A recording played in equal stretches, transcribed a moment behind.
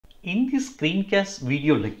In this screencast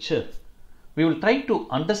video lecture, we will try to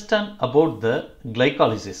understand about the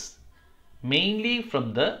glycolysis, mainly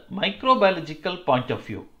from the microbiological point of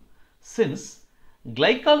view. Since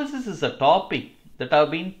glycolysis is a topic that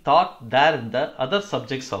have been taught there in the other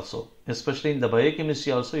subjects also, especially in the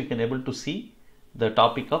biochemistry also you can able to see the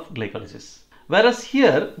topic of glycolysis. Whereas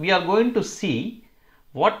here we are going to see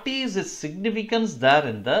what is its significance there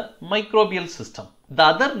in the microbial system. The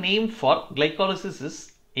other name for glycolysis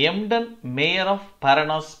is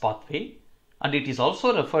Embden-Meyerhof-Paranas pathway, and it is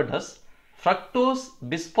also referred as fructose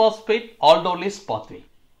bisphosphate aldolase pathway.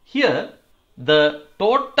 Here the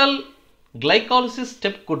total glycolysis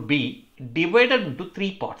step could be divided into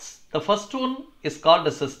three parts. The first one is called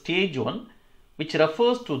as a stage 1, which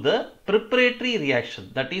refers to the preparatory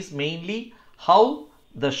reaction, that is mainly how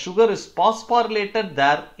the sugar is phosphorylated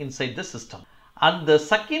there inside the system. And the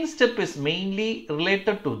second step is mainly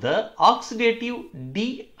related to the oxidative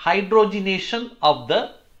dehydrogenation of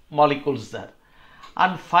the molecules there.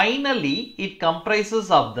 And finally, it comprises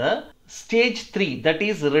of the stage 3, that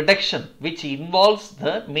is reduction, which involves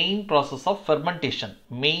the main process of fermentation,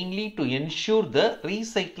 mainly to ensure the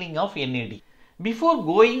recycling of NAD. Before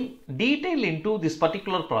going detail into this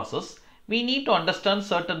particular process, we need to understand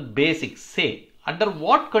certain basics, say under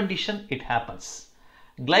what condition it happens.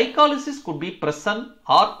 Glycolysis could be present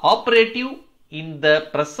or operative in the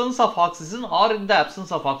presence of oxygen or in the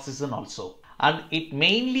absence of oxygen also. And it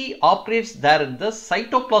mainly operates there in the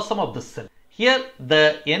cytoplasm of the cell. Here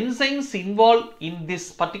the enzymes involved in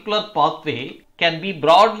this particular pathway can be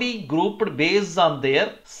broadly grouped based on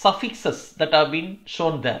their suffixes that have been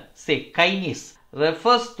shown there. Say kinase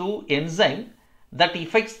refers to enzyme that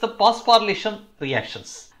affects the phosphorylation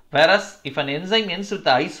reactions. Whereas if an enzyme ends with the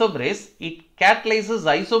isomerase, it catalyzes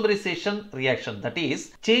isomerization reaction, that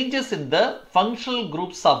is changes in the functional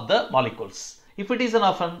groups of the molecules. If it is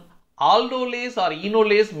of an aldolase or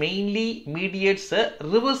enolase, mainly mediates a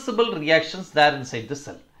reversible reactions there inside the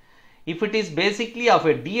cell. If it is basically of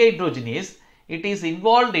a dehydrogenase, it is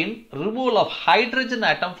involved in removal of hydrogen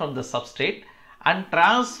atom from the substrate and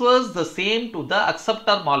transfers the same to the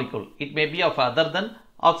acceptor molecule. It may be of other than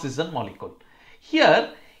oxygen molecule.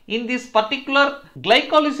 Here in this particular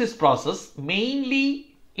glycolysis process,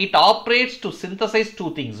 mainly it operates to synthesize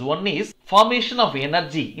two things. One is formation of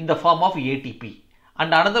energy in the form of ATP,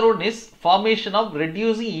 and another one is formation of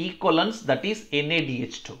reducing equivalents, that is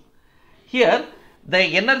NADH2. Here the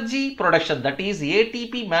energy production, that is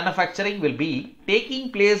ATP manufacturing, will be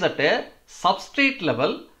taking place at a substrate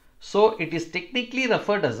level. So it is technically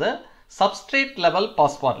referred as a substrate level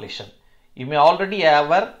phosphorylation. You may already be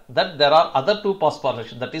aware that there are other two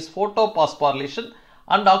phosphorylations, that is photophosphorylation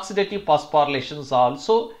and oxidative phosphorylations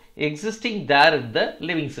also existing there in the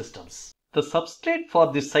living systems. The substrate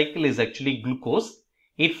for this cycle is actually glucose.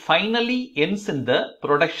 It finally ends in the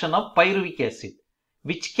production of pyruvic acid,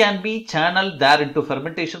 which can be channeled there into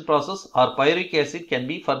fermentation process, or pyruvic acid can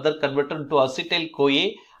be further converted into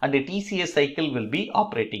acetyl-CoA and a TCA cycle will be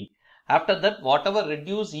operating. After that, whatever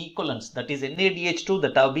reduced equivalents, that is NADH2,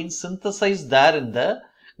 that have been synthesized there in the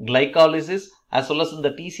glycolysis as well as in the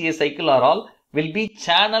TCA cycle are all will be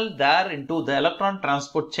channeled there into the electron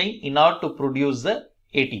transport chain in order to produce the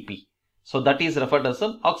ATP. So that is referred as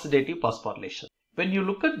an oxidative phosphorylation. When you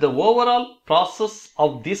look at the overall process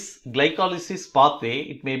of this glycolysis pathway,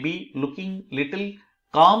 it may be looking little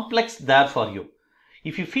complex there for you.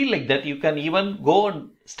 If you feel like that, you can even go and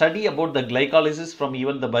study about the glycolysis from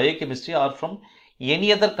even the biochemistry or from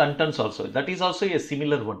any other contents also. That is also a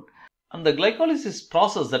similar one. And the glycolysis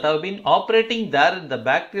process that have been operating there in the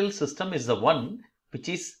bacterial system is the one which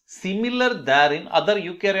is similar there in other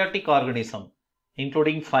eukaryotic organisms,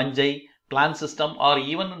 including fungi, plant system, or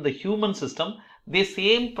even in the human system. The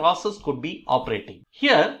same process could be operating.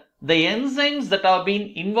 Here the enzymes that have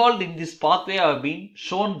been involved in this pathway have been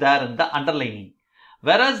shown there in the underlining.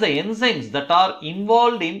 Whereas the enzymes that are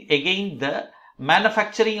involved in again the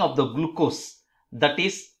manufacturing of the glucose, that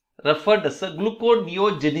is referred as a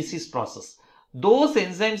gluconeogenesis process, those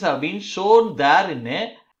enzymes have been shown there in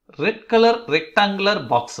a red color rectangular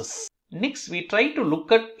boxes. Next we try to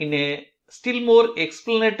look at in a still more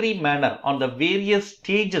explanatory manner on the various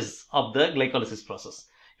stages of the glycolysis process.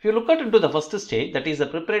 If you look at into the first stage, that is the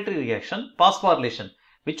preparatory reaction, phosphorylation.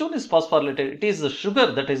 Which one is phosphorylated? It is the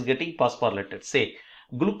sugar that is getting phosphorylated. Say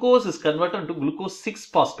glucose is converted into glucose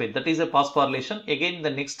 6-phosphate, that is a phosphorylation. Again in the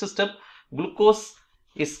next step, glucose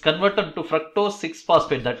is converted to fructose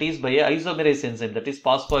 6-phosphate, that is by a isomerase enzyme, that is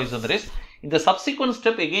phosphoisomerase. In the subsequent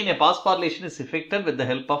step, again a phosphorylation is effected with the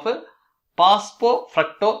help of a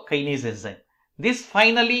phosphofructokinase enzyme. This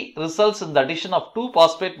finally results in the addition of two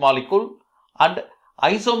phosphate molecule and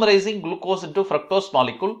isomerizing glucose into fructose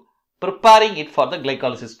molecule, preparing it for the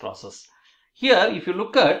glycolysis process. Here, if you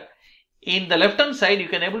look at in the left hand side, you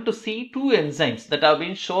can able to see two enzymes that have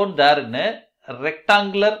been shown there in a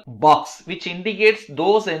rectangular box, which indicates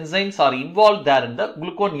those enzymes are involved there in the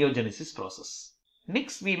gluconeogenesis process.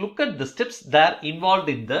 Next, we look at the steps that are involved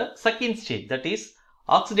in the second stage, that is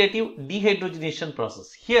oxidative dehydrogenation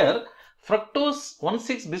process. Here, fructose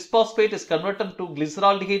 1,6-bisphosphate is converted to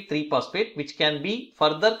glyceraldehyde 3-phosphate, which can be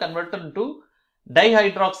further converted to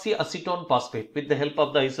dihydroxyacetone phosphate with the help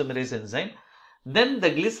of the isomerase enzyme. Then the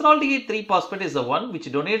glyceraldehyde 3-phosphate is the one which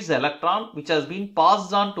donates the electron, which has been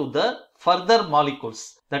passed on to the further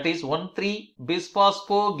molecules, that is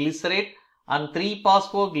 1,3-bisphosphoglycerate and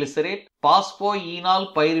 3-phosphoglycerate,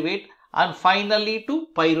 phosphoenol pyruvate, and finally to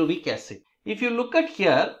pyruvic acid. If you look at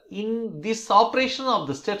here, in this operation of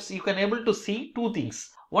the steps, you can able to see two things.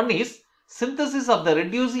 One is synthesis of the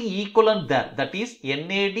reducing equivalent there, that is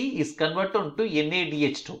NAD is converted to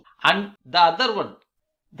NADH2, and the other one,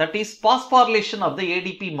 that is phosphorylation of the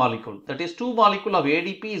ADP molecule, that is 2 molecule of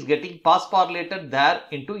ADP is getting phosphorylated there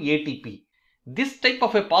into ATP. This type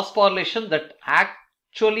of a phosphorylation that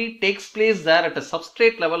actually takes place there at a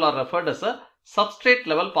substrate level are referred as a substrate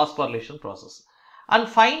level phosphorylation process. And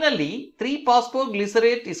finally,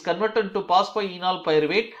 3-phosphoglycerate is converted to phosphoenol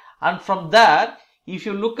pyruvate, and from there, if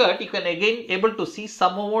you look at, you can again able to see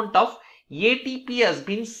some amount of ATP has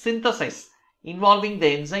been synthesized involving the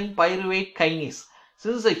enzyme pyruvate kinase.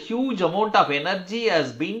 Since a huge amount of energy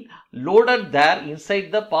has been loaded there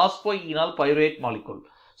inside the phosphoenol pyruvate molecule.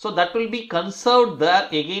 So that will be conserved there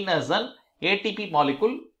again as an ATP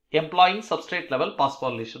molecule employing substrate level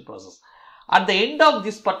phosphorylation process. At the end of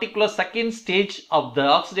this particular second stage of the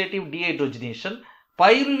oxidative dehydrogenation,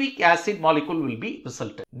 pyruvic acid molecule will be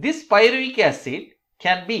resulted. This pyruvic acid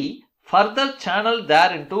can be further channeled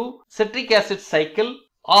there into citric acid cycle,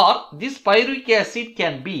 or this pyruvic acid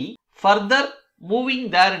can be further moving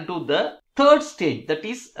there into the third stage, that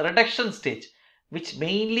is reduction stage, which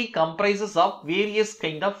mainly comprises of various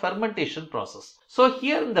kind of fermentation process. So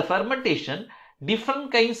here in the fermentation,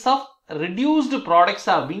 different kinds of reduced products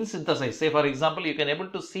have been synthesized. Say for example, you can able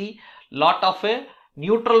to see lot of a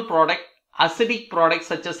neutral product, acidic products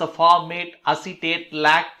such as a formate, acetate,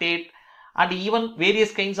 lactate, and even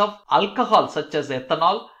various kinds of alcohol such as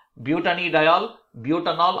ethanol, butanediol,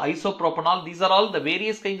 butanol, isopropanol. These are all the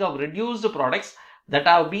various kinds of reduced products that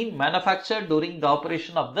have been manufactured during the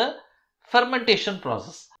operation of the fermentation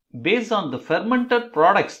process. Based on the fermented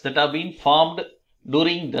products that have been formed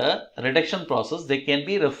during the reduction process, they can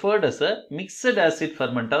be referred as a mixed acid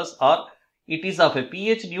fermenters, or it is of a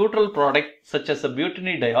pH neutral product such as a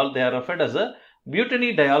butanediol, they are referred as a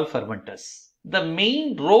butanediol fermenters. The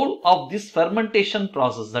main role of this fermentation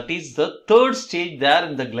process, that is the third stage there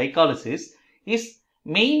in the glycolysis, is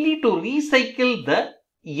mainly to recycle the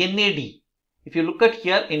NAD. If you look at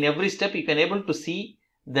here, in every step you can able to see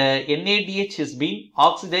the NADH is being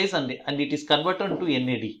oxidized and it is converted into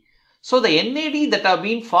NAD. So the NAD that have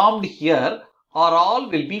been formed here are all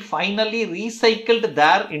will be finally recycled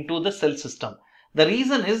there into the cell system. The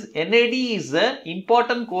reason is NAD is an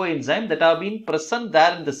important coenzyme that have been present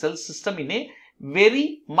there in the cell system in a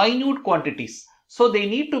very minute quantities. So they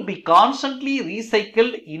need to be constantly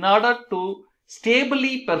recycled in order to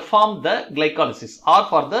stably perform the glycolysis or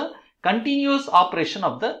for the continuous operation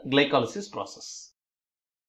of the glycolysis process.